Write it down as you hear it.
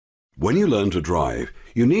When you learn to drive,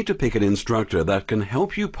 you need to pick an instructor that can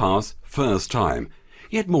help you pass first time,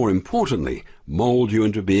 yet more importantly, mold you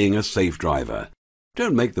into being a safe driver.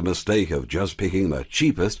 Don't make the mistake of just picking the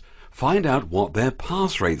cheapest. Find out what their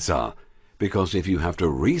pass rates are, because if you have to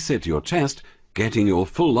resit your test, getting your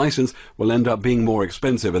full license will end up being more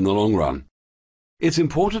expensive in the long run. It's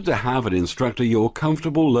important to have an instructor you're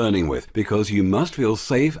comfortable learning with, because you must feel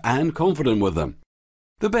safe and confident with them.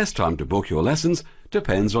 The best time to book your lessons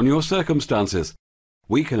depends on your circumstances.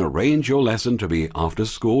 We can arrange your lesson to be after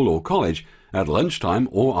school or college, at lunchtime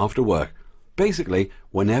or after work. Basically,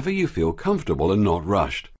 whenever you feel comfortable and not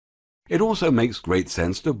rushed. It also makes great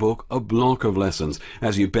sense to book a block of lessons,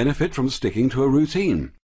 as you benefit from sticking to a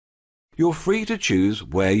routine. You're free to choose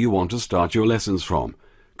where you want to start your lessons from.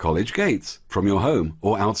 College gates, from your home,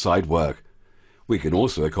 or outside work. We can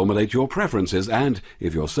also accommodate your preferences, and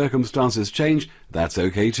if your circumstances change, that's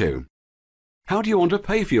okay too. How do you want to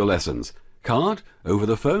pay for your lessons? Card, over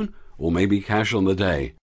the phone, or maybe cash on the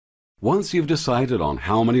day? Once you've decided on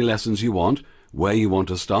how many lessons you want, where you want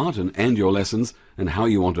to start and end your lessons, and how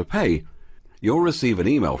you want to pay, you'll receive an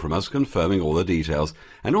email from us confirming all the details,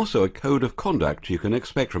 and also a code of conduct you can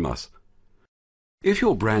expect from us. If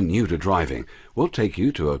you're brand new to driving, we'll take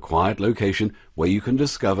you to a quiet location where you can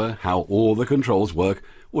discover how all the controls work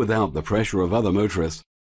without the pressure of other motorists.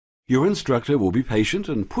 Your instructor will be patient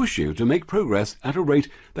and push you to make progress at a rate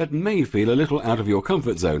that may feel a little out of your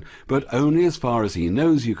comfort zone, but only as far as he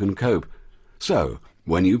knows you can cope. So,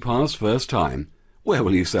 when you pass first time, where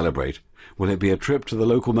will you celebrate? Will it be a trip to the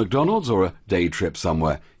local McDonald's or a day trip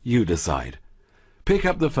somewhere? You decide. Pick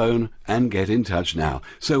up the phone and get in touch now,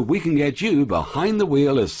 so we can get you behind the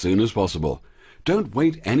wheel as soon as possible. Don't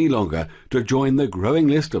wait any longer to join the growing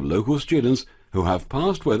list of local students who have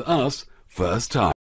passed with us first time.